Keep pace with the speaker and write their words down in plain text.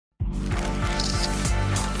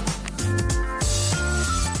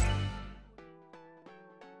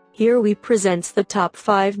Here we presents the top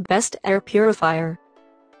 5 best air purifier.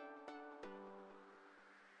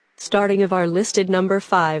 Starting of our listed number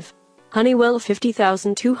 5. Honeywell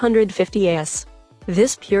 50250S.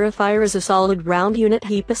 This purifier is a solid round unit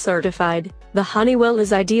HEPA certified. The Honeywell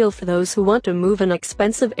is ideal for those who want to move an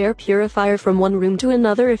expensive air purifier from one room to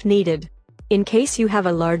another if needed. In case you have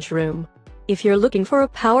a large room. If you're looking for a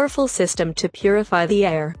powerful system to purify the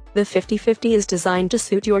air, the 5050 is designed to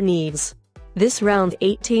suit your needs. This round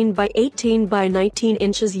 18 by 18 by 19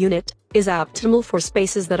 inches unit is optimal for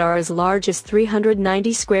spaces that are as large as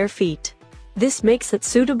 390 square feet. This makes it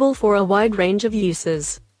suitable for a wide range of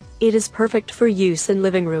uses. It is perfect for use in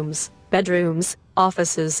living rooms, bedrooms,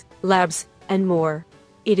 offices, labs, and more.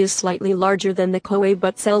 It is slightly larger than the Coway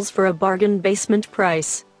but sells for a bargain basement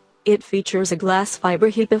price. It features a glass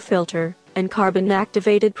fiber HEPA filter and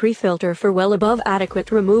carbon-activated pre-filter for well above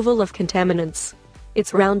adequate removal of contaminants.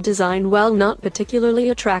 Its round design, while not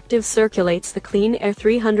particularly attractive, circulates the clean air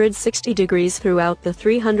 360 degrees throughout the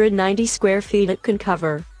 390 square feet it can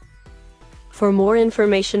cover. For more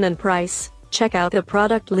information and price, check out the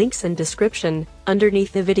product links and description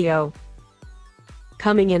underneath the video.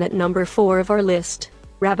 Coming in at number 4 of our list,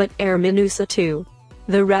 Rabbit Air Minusa 2.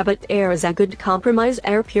 The Rabbit Air is a good compromise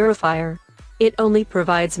air purifier. It only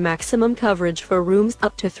provides maximum coverage for rooms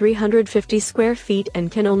up to 350 square feet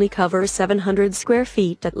and can only cover 700 square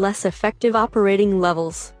feet at less effective operating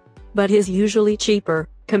levels. But is usually cheaper,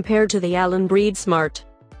 compared to the Alen BreatheSmart.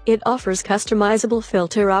 It offers customizable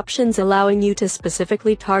filter options allowing you to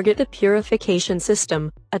specifically target a purification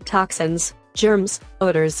system, toxins, germs,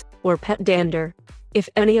 odors, or pet dander. If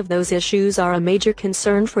any of those issues are a major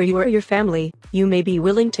concern for you or your family, you may be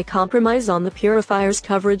willing to compromise on the purifier's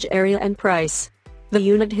coverage area and price. The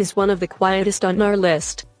unit is one of the quietest on our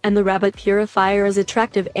list, and the Rabbit purifier is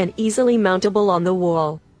attractive and easily mountable on the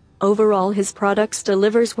wall. Overall, his products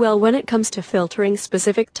delivers well when it comes to filtering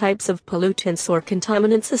specific types of pollutants or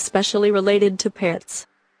contaminants especially related to pets.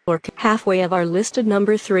 Halfway of our listed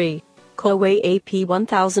number 3, Coway AP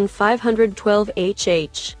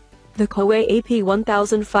 1512HH. The Coway AP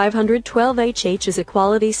 1512HH is a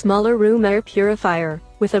quality smaller room air purifier,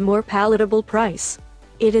 with a more palatable price.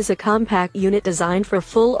 It is a compact unit designed for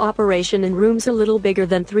full operation in rooms a little bigger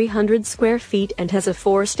than 300 square feet and has a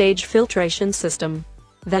 4-stage filtration system.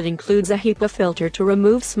 That includes a HEPA filter to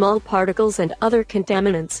remove small particles and other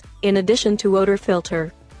contaminants, in addition to odor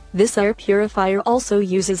filter. This air purifier also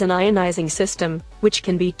uses an ionizing system, which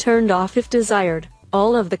can be turned off if desired.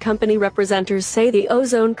 All of the company representatives say the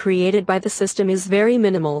ozone created by the system is very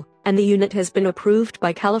minimal, and the unit has been approved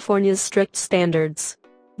by California's strict standards.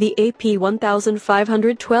 The AP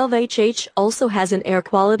 1512HH also has an air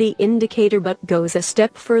quality indicator but goes a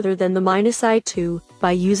step further than the -I2,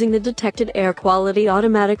 by using the detected air quality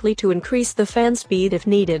automatically to increase the fan speed if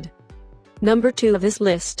needed. Number 2 of this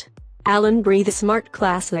list, Alen BreatheSmart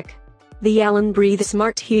Classic. The Alen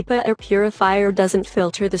BreatheSmart HEPA air purifier doesn't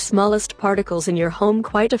filter the smallest particles in your home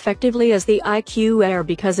quite effectively as the IQAir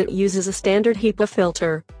because it uses a standard HEPA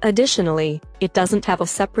filter. Additionally, it doesn't have a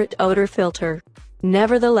separate odor filter.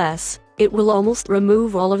 Nevertheless, it will almost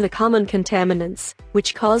remove all of the common contaminants,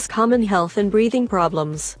 which cause common health and breathing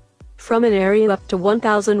problems. From an area up to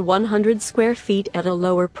 1,100 square feet at a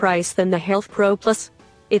lower price than the HealthPro Plus.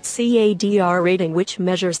 Its CADR rating, which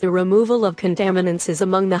measures the removal of contaminants, is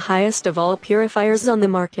among the highest of all purifiers on the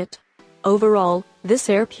market. Overall, this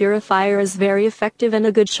air purifier is very effective and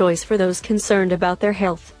a good choice for those concerned about their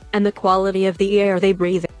health and the quality of the air they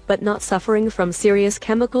breathe, but not suffering from serious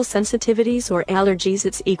chemical sensitivities or allergies.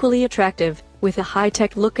 It's equally attractive, with a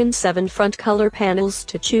high-tech look and 7 front color panels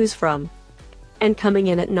to choose from. And coming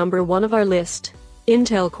in at number 1 of our list,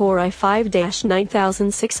 Intel Core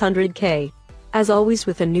i5-9600K. As always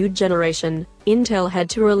with a new generation, Intel had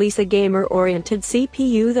to release a gamer-oriented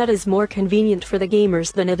CPU that is more convenient for the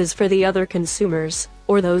gamers than it is for the other consumers,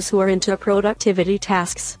 or those who are into productivity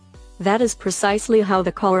tasks. That is precisely how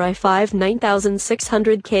the Core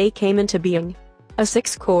i5-9600K came into being. A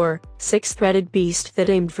 6-core, 6-threaded beast that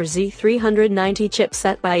aimed for Z390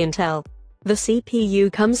 chipset by Intel. The CPU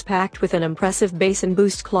comes packed with an impressive bass and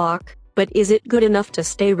boost clock, but is it good enough to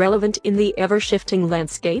stay relevant in the ever-shifting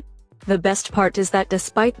landscape? The best part is that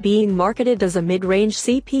despite being marketed as a mid-range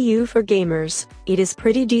CPU for gamers, it is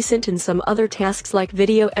pretty decent in some other tasks like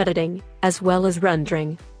video editing, as well as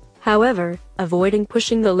rendering. However, avoiding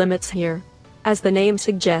pushing the limits here. As the name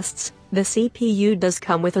suggests, the CPU does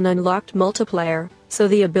come with an unlocked multiplier, so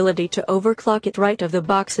the ability to overclock it right of the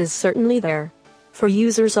box is certainly there. For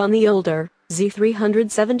users on the older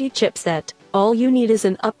Z370 chipset, all you need is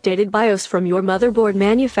an updated BIOS from your motherboard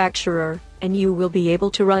manufacturer. and you will be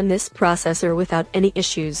able to run this processor without any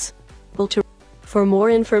issues. For more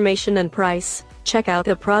information and price, check out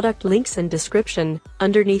the product links in description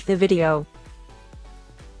underneath the video.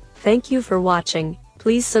 Thank you for watching.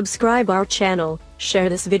 Please subscribe our channel, share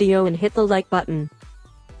this video and hit the like button.